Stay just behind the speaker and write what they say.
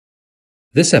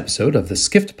This episode of the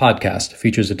Skift podcast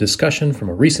features a discussion from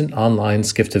a recent online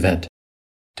Skift event.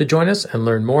 To join us and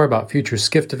learn more about future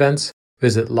Skift events,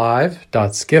 visit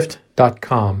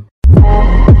live.skift.com.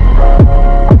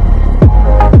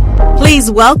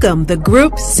 Please welcome the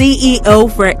Group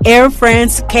CEO for Air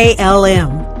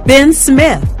France-KLM, Ben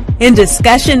Smith, in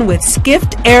discussion with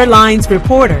Skift Airlines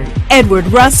reporter Edward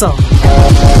Russell.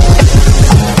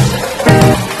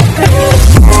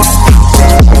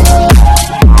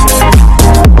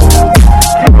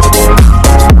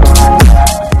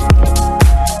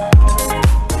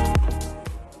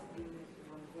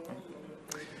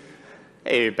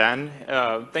 Hey, Ben.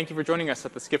 Thank you for joining us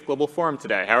at the Skift Global Forum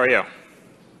today. How are you?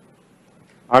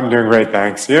 I'm doing great,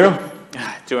 thanks. You?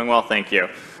 Doing well, thank you.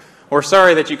 We're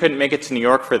sorry that you couldn't make it to New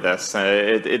York for this.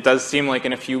 It does seem like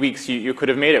in a few weeks you could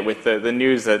have made it with the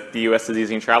news that the U.S. is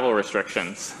easing travel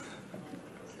restrictions.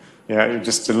 Yeah, you're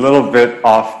just a little bit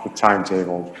off the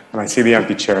timetable. And I see the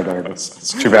empty chair there.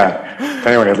 It's too bad.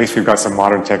 But anyway, at least we've got some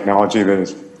modern technology that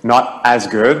is not as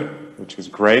good, which is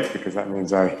great because that means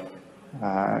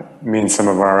some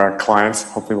of our clients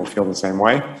hopefully will feel the same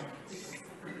way.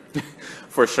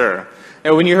 For sure.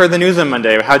 Now, when you heard the news on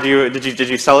Monday, did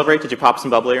you celebrate? Did you pop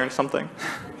some bubbly or something?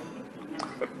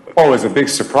 Oh, it was a big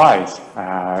surprise.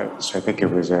 So I think it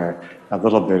was a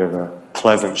little bit of a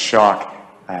pleasant shock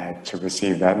to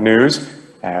receive that news.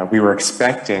 We were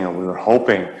expecting, or we were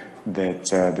hoping that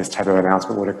this type of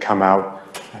announcement would have come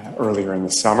out earlier in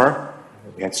the summer.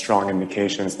 We had strong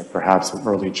indications that perhaps in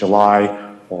early July,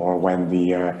 or when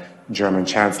the German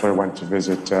Chancellor went to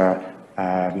visit the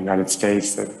United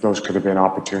States, that those could have been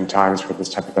opportune times for this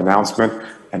type of announcement.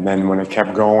 And then when it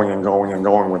kept going and going and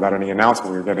going without any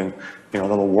announcement, we were getting a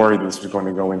little worried this was going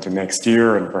to go into next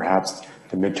year, and perhaps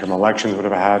the midterm elections would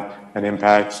have had an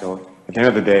impact. So at the end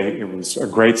of the day, it was a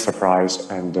great surprise,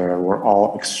 and we're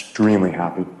all extremely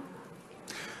happy.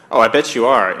 Oh, I bet you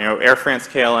are. Air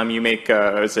France-KLM, you make,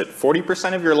 is it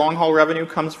 40% of your long-haul revenue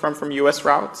comes from U.S.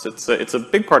 routes? It's a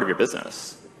big part of your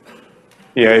business.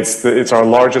 Yeah, it's our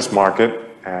largest market.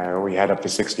 We had up to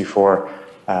 64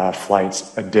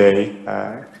 flights a day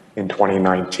in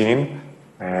 2019,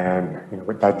 and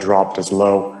that dropped as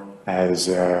low as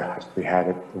we had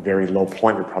at a very low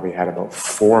point. We probably had about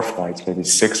 4 flights, maybe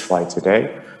 6 flights a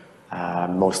day.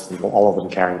 All of them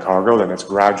carrying cargo. Then it's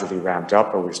gradually ramped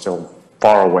up, but we're still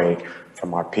far away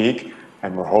from our peak,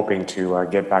 and we're hoping to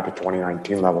get back to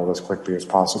 2019 level as quickly as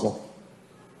possible.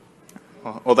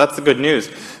 Well, that's the good news.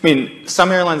 I mean,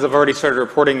 some airlines have already started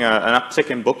reporting an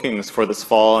uptick in bookings for this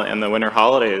fall and the winter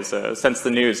holidays since the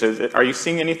news. Are you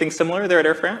seeing anything similar there at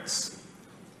Air France?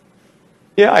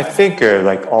 Yeah, I think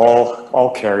like all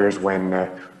carriers, when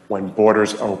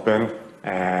borders open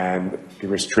and the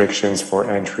restrictions for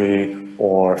entry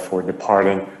or for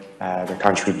departing the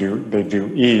country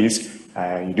do ease,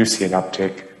 you do see an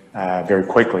uptick very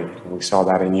quickly. We saw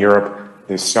that in Europe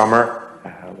this summer.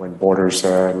 When borders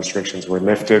restrictions were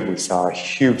lifted, we saw a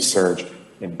huge surge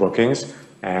in bookings.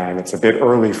 And it's a bit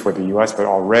early for the US, but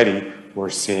already we're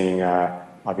seeing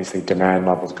obviously demand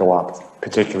levels go up,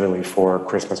 particularly for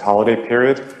Christmas holiday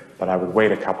period. But I would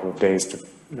wait a couple of days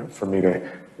for me to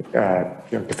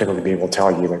definitively be able to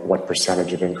tell you like what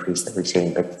percentage of increase that we've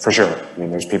seen. But for sure, I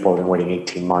mean, there's people who've been waiting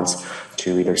 18 months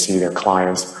to either see their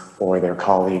clients or their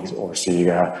colleagues or see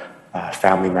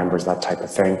family members, that type of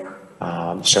thing.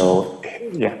 So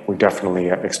yeah, we definitely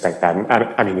expect that. And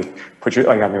I mean,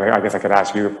 I guess I could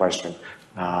ask you a question.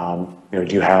 Do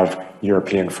you have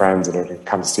European friends that will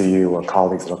come see you, or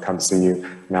colleagues that will come see you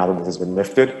now that this has been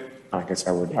lifted? I guess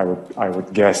I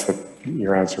would guess that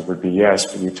your answer would be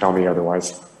yes, but you tell me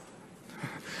otherwise.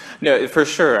 No, for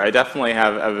sure. I definitely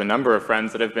have a number of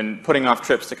friends that have been putting off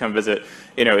trips to come visit.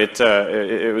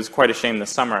 It was quite a shame this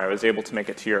summer. I was able to make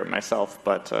it to Europe myself,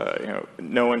 but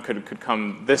no one could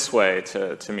come this way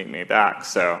to meet me back.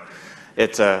 So I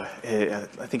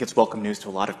think it's welcome news to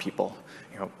a lot of people.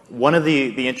 One of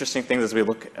the interesting things as we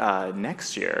look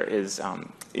next year is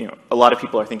a lot of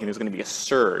people are thinking there's going to be a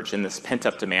surge in this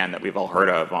pent-up demand that we've all heard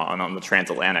of on the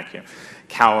transatlantic.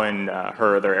 Cowen,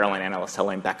 their airline analyst,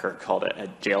 Helene Becker, called it a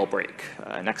jailbreak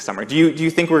next summer. Do you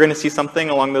think we're going to see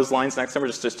something along those lines next summer,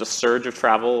 just a surge of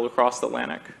travel across the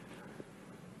Atlantic?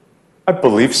 I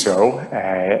believe so.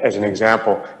 As an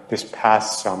example, this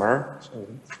past summer, so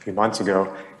a few months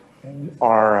ago,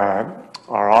 our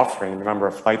offering, the number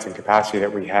of flights and capacity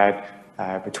that we had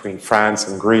between France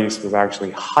and Greece was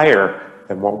actually higher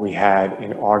than what we had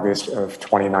in August of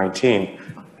 2019.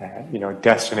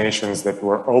 Destinations that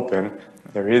were open,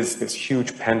 there is this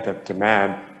huge pent-up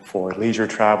demand for leisure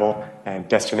travel, and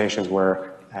destinations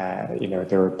where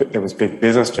there was big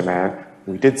business demand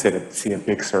we did see a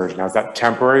big surge. Now, is that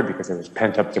temporary because there was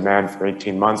pent-up demand for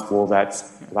 18 months? Will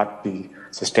that be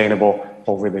sustainable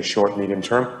over the short, medium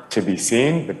term? To be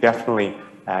seen, but definitely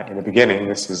in the beginning,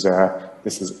 this is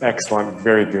excellent,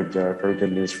 very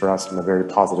good news for us and a very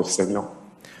positive signal.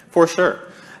 For sure.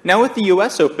 Now with the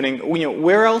U.S. opening,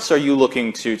 where else are you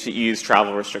looking to ease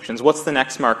travel restrictions? What's the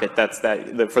next market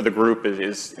that for the group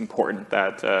is important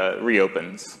that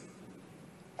reopens?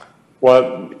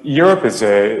 Well, Europe is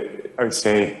I would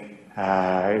say,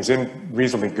 is in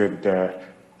reasonably good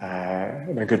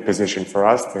in a good position for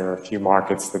us. There are a few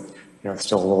markets that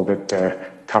still a little bit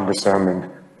cumbersome, and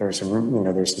there's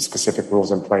some specific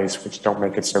rules in place which don't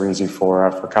make it so easy for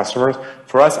customers.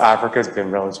 For us, Africa has been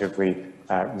relatively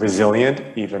resilient,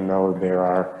 even though there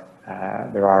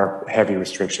are heavy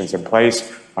restrictions in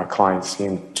place. Our clients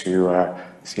seem to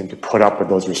put up with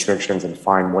those restrictions and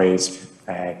find ways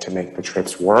to make the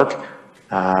trips work.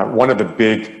 One of the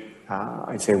big,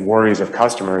 I'd say, worries of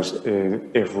customers is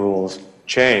if rules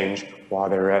change while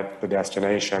they're at the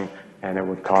destination, and it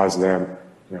would cause them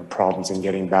problems in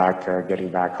getting back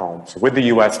home. So with the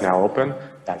U.S. now open,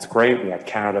 that's great. We had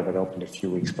Canada that opened a few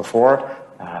weeks before.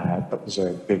 That was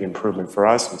a big improvement for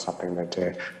us, and something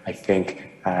that I think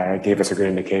gave us a good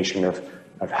indication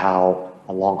of how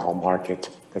a long-haul market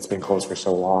that's been closed for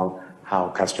so long, how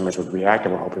customers would react,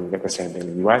 and we're hoping we get the same thing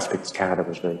in the U.S. because Canada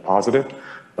was very positive.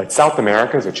 But South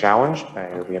America is a challenge.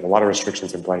 We have a lot of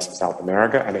restrictions in place in South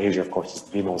America, and Asia, of course, is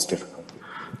the most difficult.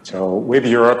 So with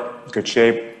Europe, good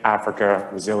shape. Africa,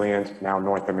 resilient. Now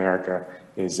North America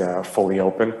is fully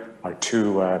open. Our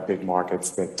two big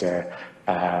markets that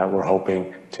we're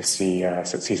hoping to see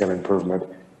some improvement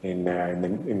in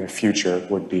the future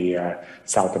would be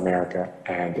South America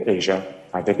and Asia.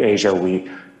 I think Asia,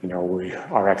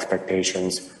 our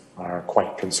expectations are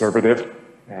quite conservative,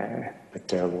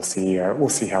 but we'll see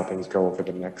how things go over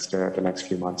the next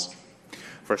few months.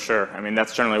 For sure. I mean,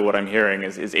 that's generally what I'm hearing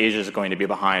is Asia is going to be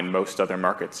behind most other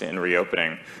markets in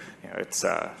reopening. It's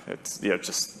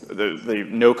just the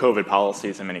no COVID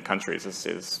policies in many countries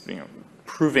is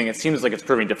proving. It seems like it's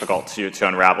proving difficult to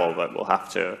unravel, but we'll have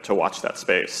to watch that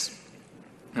space.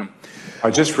 I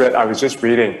was just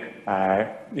reading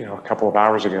a couple of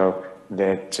hours ago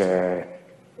that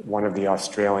one of the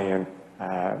Australian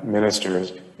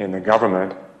ministers in the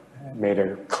government made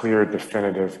a clear,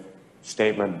 definitive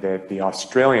statement that the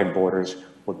Australian borders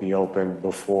would be open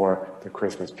before the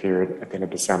Christmas period at the end of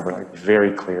December,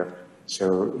 very clear.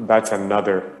 So that's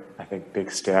another, I think,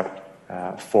 big step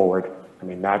forward. I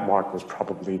mean, that mark was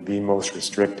probably the most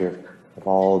restrictive of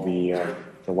all the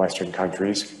Western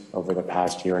countries over the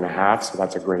past year and a half, so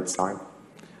that's a great sign.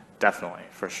 Definitely,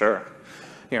 for sure.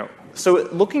 So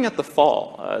looking at the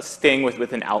fall, staying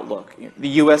with an outlook, the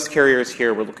U.S. carriers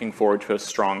here were looking forward to a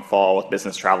strong fall with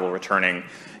business travel returning.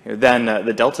 Then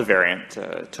the Delta variant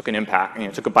took an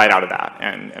impact, took a bite out of that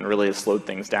and really has slowed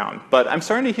things down. But I'm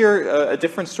starting to hear a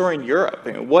different story in Europe.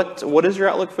 What is your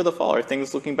outlook for the fall? Are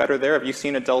things looking better there? Have you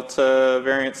seen a Delta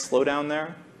variant slowdown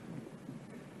there?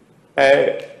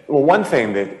 Well, one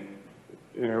thing that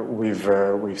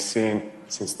we've seen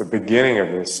since the beginning of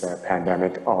this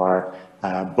pandemic are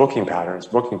booking patterns,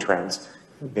 booking trends.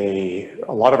 A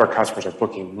lot of our customers are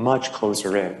booking much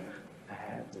closer in.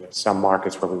 Some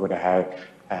markets where we would have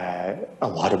had a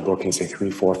lot of bookings, say 3,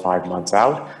 4, 5 months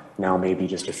out, now maybe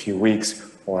just a few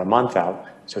weeks or a month out.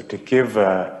 So to give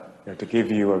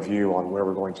you a view on where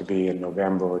we're going to be in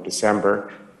November or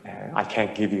December, I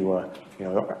can't give you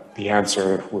the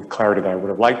answer with clarity that I would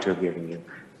have liked to have given you.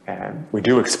 We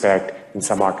do expect in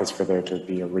some markets for there to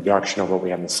be a reduction of what we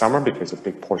had in the summer because a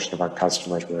big portion of our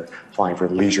customers were flying for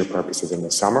leisure purposes in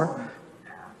the summer.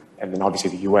 And then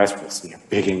obviously the U.S. will see a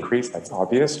big increase, that's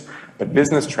obvious. But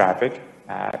business traffic,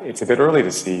 it's a bit early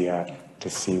to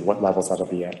see what levels that'll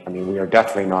be at. I mean, we are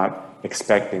definitely not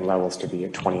expecting levels to be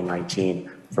at 2019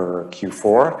 for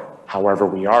Q4. However,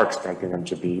 we are expecting them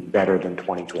to be better than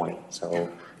 2020. So,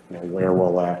 where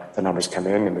will the numbers come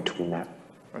in between that?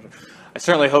 I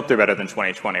certainly hope they're better than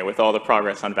 2020 with all the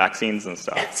progress on vaccines and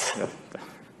stuff. So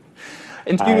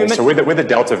with the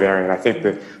Delta variant,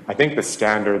 I think the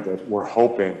standard that we're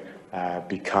hoping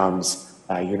becomes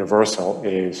universal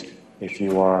is if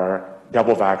you are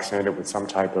double vaccinated with some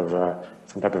type of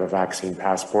a vaccine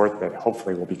passport that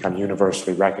hopefully will become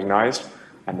universally recognized,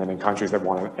 and then in countries that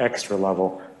want an extra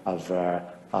level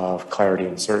of clarity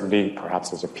and certainty, perhaps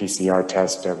there's a PCR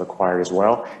test required as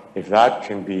well. If that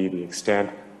can be the extent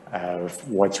of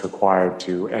what's required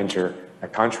to enter a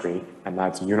country, and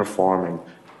that's uniform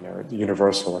and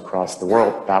universal across the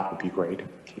world, that would be great.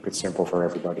 Keep it simple for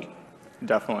everybody.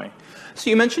 Definitely. So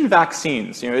you mentioned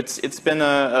vaccines. It's been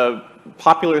a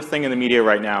popular thing in the media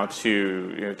right now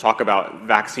to talk about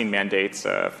vaccine mandates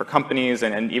for companies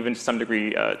and even to some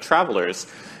degree travelers.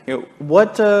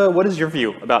 What is your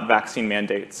view about vaccine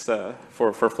mandates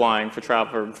for flying, for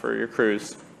travel, for your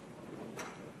cruise?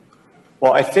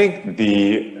 Well, I think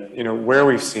where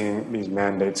we've seen these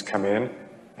mandates come in,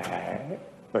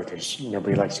 look,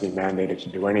 nobody likes to be mandated to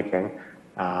do anything,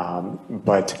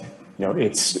 but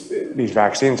these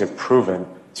vaccines have proven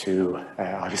to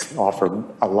obviously offer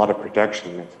a lot of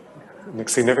protection, a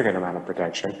significant amount of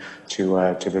protection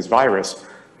to this virus,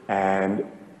 and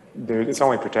it's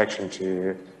only protection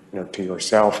to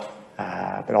yourself,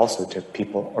 but also to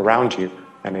people around you.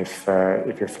 And if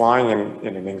you're flying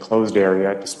in an enclosed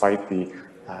area, despite the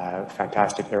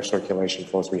fantastic air circulation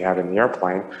flows we have in the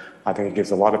airplane, I think it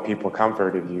gives a lot of people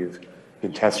comfort if you've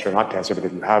been tested or not tested, but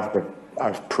if you have the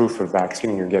proof of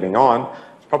vaccine you're getting on,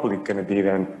 it's probably going to be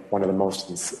then one of the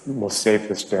most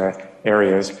safest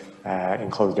areas,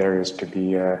 enclosed areas to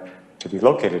be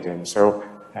located in. So,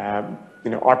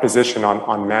 our position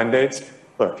on mandates,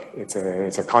 look, it's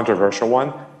a controversial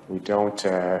one. We don't,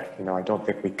 I don't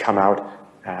think we come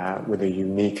out with a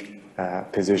unique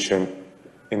position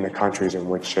in the countries in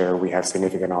which we have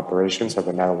significant operations, so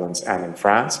the Netherlands and in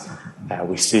France.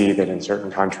 We see that in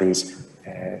certain countries,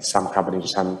 some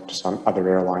companies, some other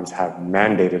airlines have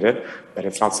mandated it, but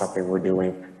it's not something we're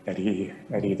doing at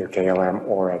either KLM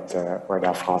or at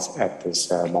Air France at this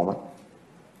moment.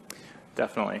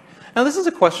 Definitely. Now, this is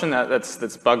a question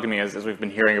that's bugged me as we've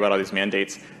been hearing about all these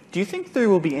mandates. Do you think there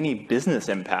will be any business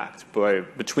impact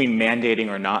between mandating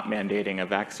or not mandating a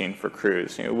vaccine for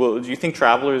cruise? Do you think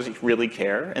travelers really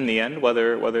care in the end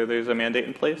whether there's a mandate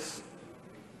in place?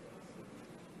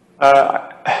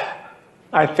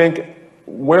 I think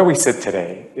where we sit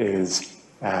today is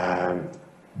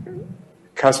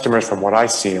customers, from what I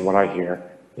see and what I hear,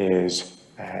 is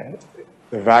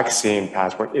the vaccine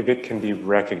passport, if it can be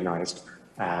recognized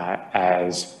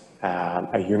as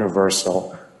a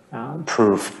universal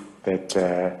proof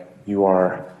that you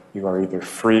are either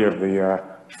free of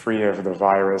the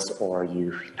virus or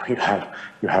you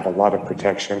have a lot of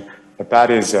protection,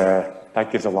 that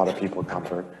gives a lot of people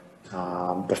comfort.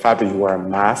 The fact that you wear a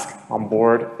mask on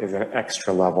board is an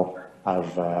extra level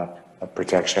of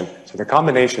protection. So the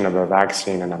combination of a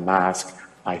vaccine and a mask,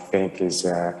 I think, is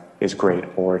great.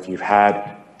 Or if you've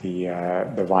had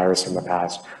the virus in the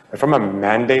past. But from a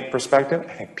mandate perspective,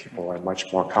 I think people are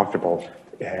much more comfortable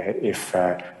if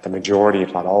the majority,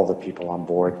 if not all, the people on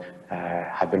board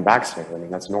have been vaccinated. I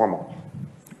mean, that's normal.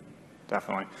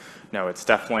 Definitely. No, it's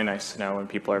definitely nice to know when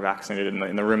people are vaccinated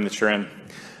in the room that you're in.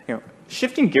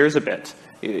 Shifting gears a bit,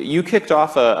 you kicked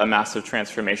off a massive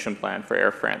transformation plan for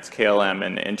Air France-KLM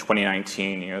in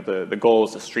 2019. The goal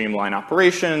is to streamline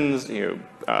operations,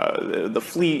 the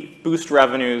fleet, boost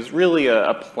revenues, really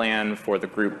a plan for the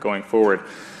group going forward.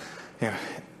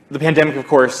 The pandemic, of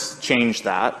course, changed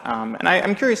that. And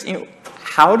I'm curious,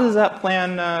 how does that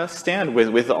plan stand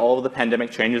with all of the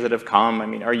pandemic changes that have come? I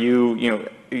mean,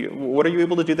 what are you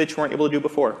able to do that you weren't able to do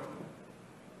before?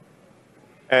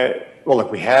 Well,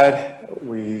 look, we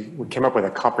came up with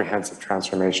a comprehensive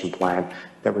transformation plan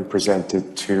that we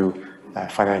presented to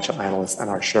financial analysts and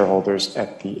our shareholders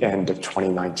at the end of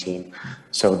 2019.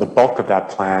 So the bulk of that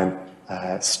plan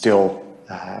still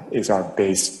is our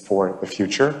base for the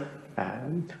future.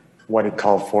 What it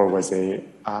called for was a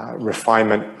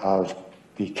refinement of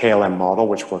the KLM model,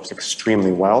 which works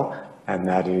extremely well, and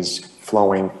that is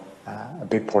flowing a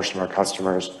big portion of our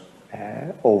customers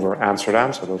over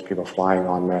Amsterdam. So those people flying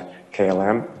on the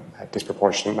KLM, a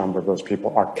disproportionate number of those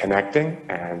people are connecting,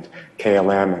 and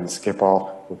KLM and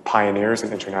Schiphol were pioneers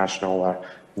in international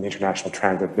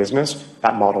transit business.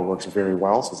 That model works very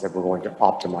well, so that we're going to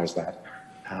optimize that.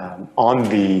 On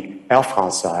the Air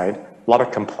France side, a lot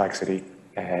of complexity.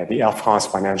 The Air France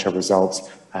financial results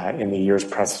in the years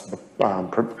precedent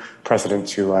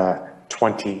to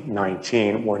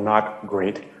 2019 were not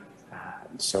great.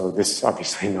 So this is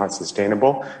obviously not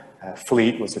sustainable.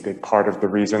 Fleet was a big part of the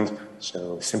reasons.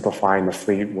 So simplifying the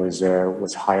fleet was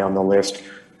high on the list.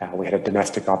 We had a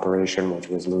domestic operation which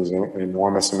was losing an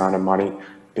enormous amount of money.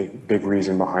 Big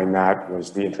reason behind that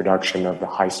was the introduction of the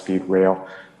high-speed rail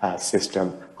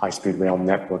system, high-speed rail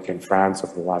network in France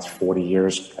over the last 40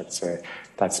 years.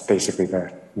 That's basically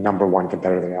the number one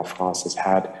competitor that Air France has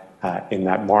had in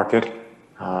that market.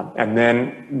 And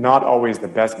then not always the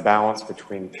best balance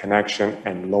between connection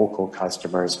and local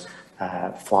customers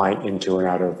flying into and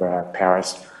out of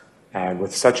Paris. And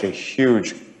with such a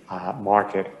huge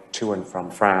market to and from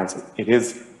France,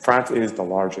 France is the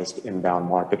largest inbound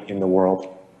market in the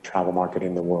world, travel market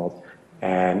in the world.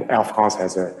 And Air France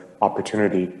has an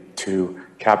opportunity to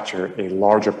capture a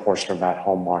larger portion of that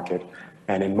home market.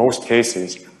 And in most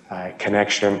cases,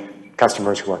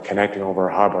 customers who are connecting over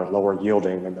a hub are lower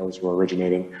yielding than those who are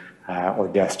originating or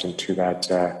destined to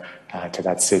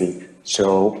that city.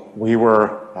 So we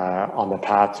were on the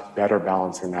path to better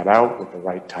balancing that out with the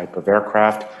right type of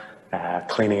aircraft,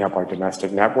 cleaning up our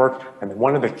domestic network. And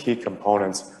one of the key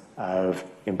components of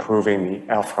improving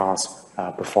the Air France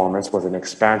performance was an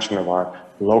expansion of our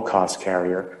low-cost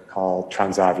carrier called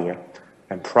Transavia.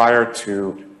 And prior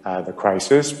to the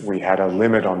crisis, we had a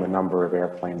limit on the number of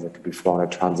airplanes that could be flown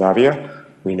at Transavia.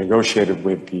 We negotiated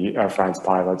with the Air France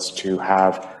pilots to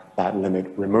have that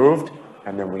limit removed,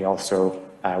 and then we also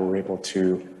were able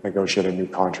to negotiate a new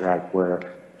contract where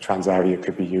Transavia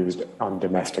could be used on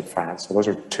domestic France. So those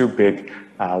are two big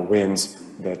wins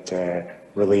that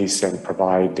release and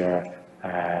provide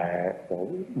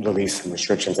release some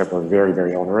restrictions that were very,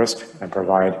 very onerous and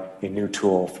provide a new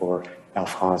tool for Air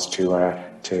France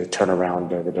to turn around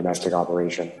the domestic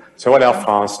operation. So what Air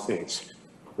France is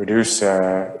reduce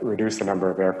the number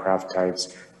of aircraft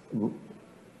types,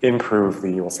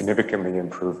 significantly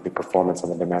improve the performance on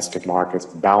the domestic markets,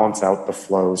 balance out the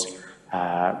flows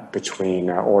between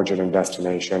origin and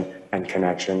destination and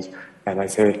connections. And I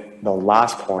say the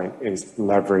last point is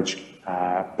leverage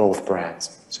both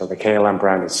brands. So the KLM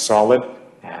brand is solid.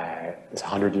 It's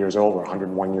 100 years old. We're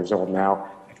 101 years old now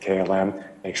at KLM.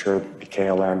 Make sure the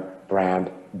KLM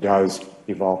brand does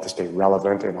evolve to stay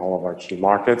relevant in all of our key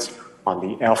markets. On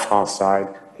the Air France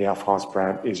side, the Air France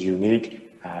brand is unique.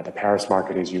 The Paris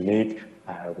market is unique.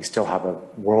 We still have a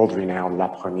world-renowned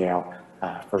La Première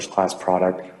first-class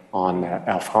product on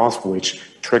Air France, which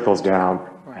trickles down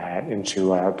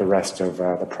into the rest of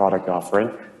the product offering,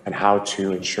 and how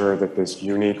to ensure that this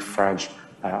unique French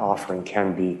offering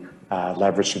can be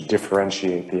leveraged to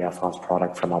differentiate the Air France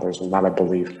product from others, and that, I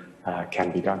believe,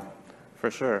 can be done. For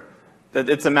sure.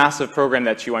 It's a massive program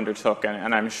that you undertook,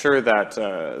 and I'm sure that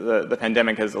the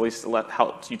pandemic has at least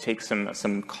helped you take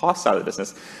some costs out of the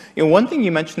business. You know, one thing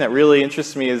you mentioned that really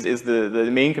interests me is the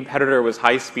main competitor was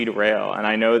high-speed rail, and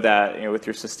I know that with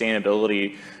your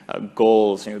sustainability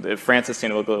goals, the France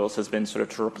sustainable goals has been sort of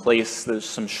to replace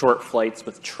some short flights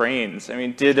with trains. I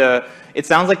mean, it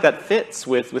sounds like that fits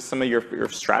with some of your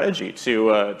strategy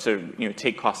to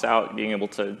take costs out, being able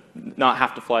to not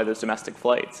have to fly those domestic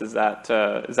flights. Is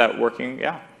that working?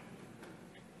 Yeah.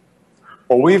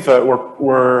 Well,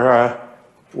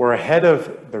 we're ahead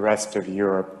of the rest of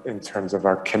Europe in terms of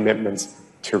our commitments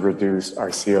to reduce our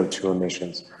CO2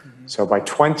 emissions. Mm-hmm. So by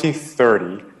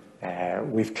 2030,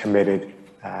 we've committed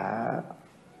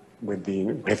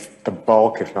with the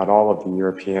bulk, if not all, of the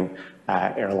European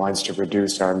airlines to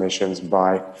reduce our emissions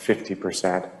by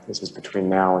 50%. This is between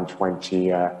now and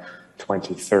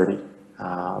 2030.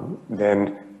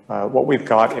 Then what we've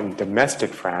got in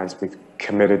domestic France, we've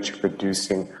committed to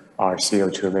reducing our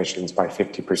CO2 emissions by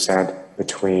 50%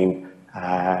 between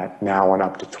now and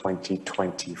up to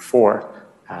 2024.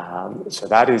 So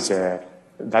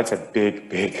that's a big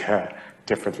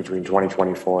difference between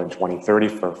 2024 and 2030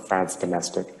 for France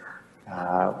domestic.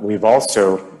 We've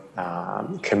also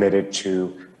committed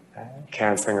to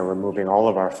canceling or removing all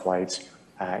of our flights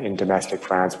in domestic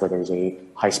France where there's a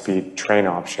high-speed train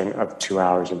option of 2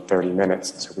 hours and 30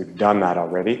 minutes. So we've done that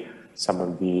already.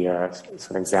 Some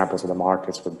examples of the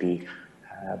markets would be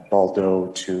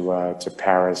Bordeaux to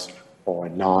Paris, or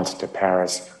Nantes to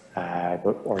Paris,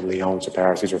 or Lyon to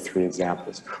Paris. These are three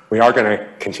examples. We are going to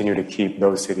continue to keep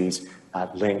those cities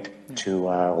linked to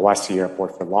Roissy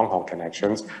Airport for long-haul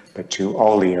connections, but to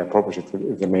Orly Airport, which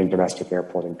is the main domestic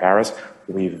airport in Paris,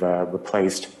 we've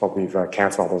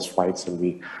canceled all those flights, and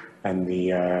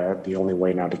the only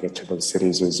way now to get to those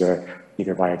cities is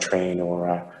either via train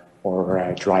or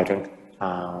driving,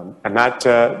 and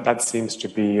that seems to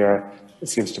be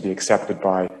accepted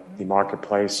by the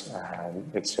marketplace.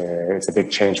 It's a big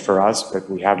change for us, but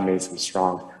we have made some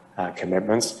strong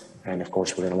commitments, and of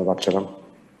course we're going to live up to them.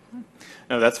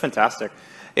 No, that's fantastic.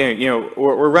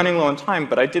 We're running low on time,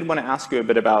 but I did want to ask you a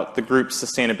bit about the group's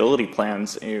sustainability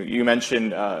plans. You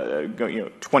mentioned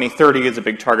 2030 is a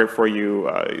big target for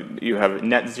you. You have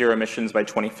net zero emissions by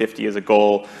 2050 as a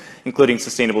goal, including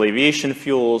sustainable aviation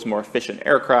fuels, more efficient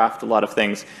aircraft, a lot of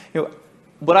things.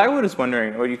 What I was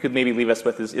wondering, or you could maybe leave us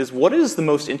with, is what is the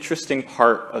most interesting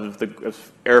part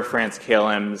of Air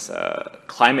France-KLM's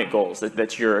climate goals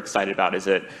that you're excited about? Is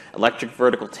it electric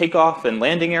vertical takeoff and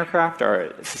landing aircraft,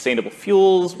 or sustainable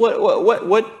fuels?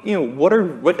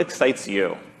 What excites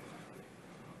you?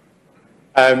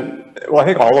 Well, I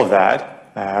think all of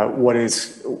that. What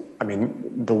is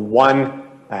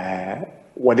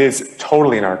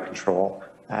totally in our control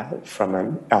from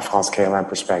an Air France-KLM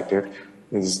perspective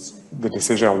is the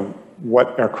decision on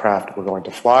what aircraft we're going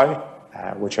to fly,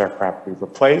 which aircraft we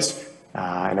replace,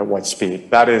 and at what speed.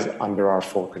 That is under our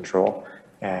full control.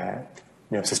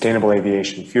 Sustainable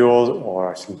aviation fuels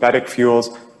or synthetic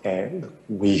fuels,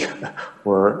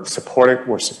 we're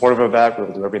supportive of that.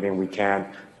 We'll do everything we can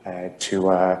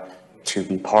to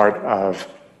be part of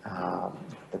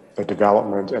the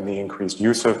development and the increased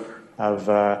use of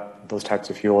those types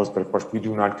of fuels. But of course, we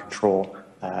do not control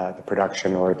the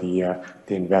production or the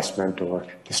investment or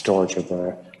the storage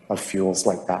of fuels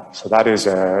like that. So that's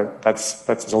a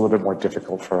little bit more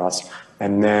difficult for us.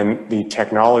 And then the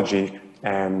technology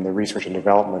and the research and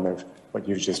development of what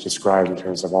you've just described in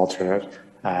terms of alternate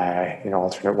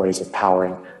ways of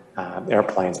powering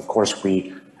airplanes. Of course,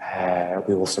 we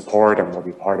will support and will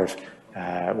be part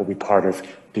of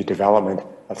the development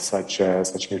of such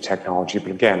new technology.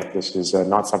 But again, this is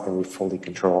not something we fully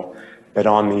control. But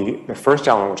on the first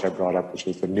element which I brought up, which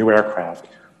is the new aircraft,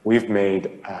 we've made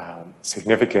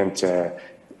significant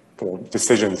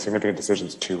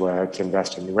decisions to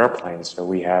invest in new airplanes. So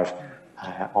we have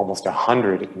almost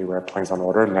 100 new airplanes on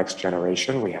order, next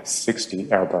generation. We have 60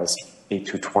 Airbus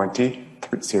A220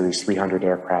 Series 300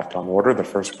 aircraft on order. The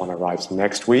first one arrives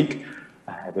next week.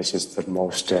 This is the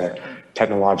most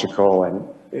technological and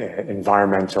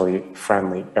environmentally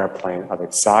friendly airplane of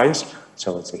its size.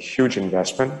 So it's a huge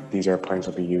investment. These airplanes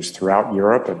will be used throughout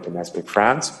Europe and domestic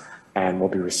France, and we'll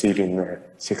be receiving the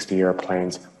 60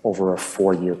 airplanes over a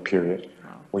 4-year period.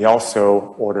 We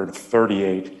also ordered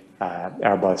 38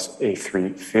 Airbus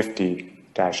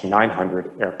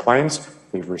A350-900 airplanes.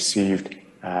 We've received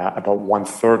about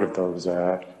 1/3 of those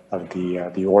of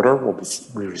the order. We'll be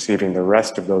receiving the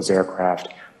rest of those aircraft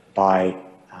by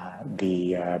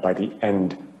the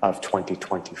end of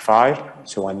 2025.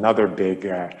 So another big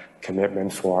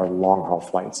commitment for our long-haul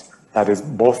flights. That is,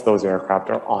 both those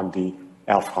aircraft are on the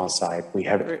Air France side. We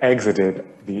have exited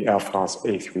the Air France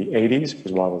A380s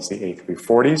as well as the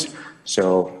A340s.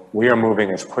 So we are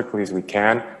moving as quickly as we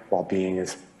can while being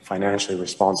as financially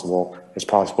responsible as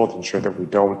possible to ensure that we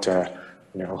don't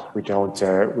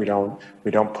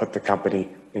put the company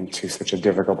into such a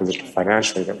difficult position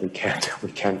financially that we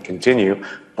can't continue.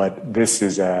 But this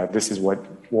is what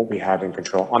we have in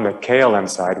control. On the KLM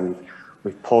side,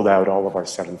 we've pulled out all of our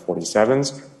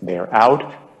 747s. They're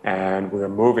out, and we're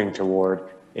moving toward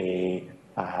a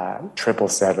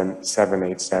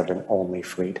 777 only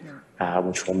fleet,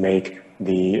 which will make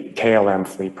the KLM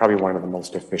fleet probably one of the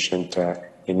most efficient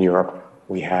in Europe.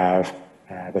 We have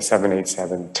the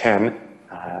 787-10.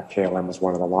 KLM was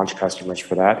one of the launch customers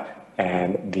for that,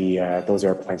 and those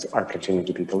airplanes are continuing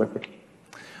to be delivered.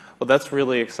 Well, that's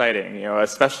really exciting.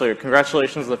 Especially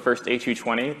congratulations on the first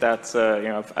A220. That's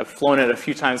I've flown it a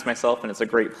few times myself, and it's a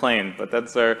great plane. But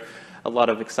that's a lot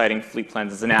of exciting fleet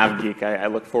plans. As an av geek, I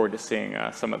look forward to seeing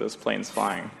some of those planes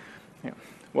flying.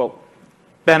 Well,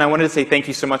 Ben, I wanted to say thank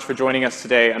you so much for joining us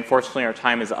today. Unfortunately, our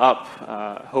time is up.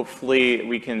 Hopefully,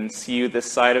 we can see you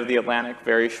this side of the Atlantic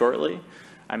very shortly.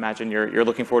 I imagine you're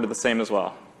looking forward to the same as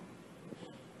well.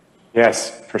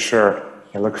 Yes, for sure.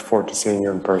 I look forward to seeing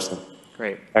you in person.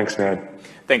 Great. Thanks, man.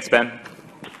 Thanks, Ben.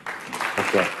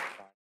 Thank you.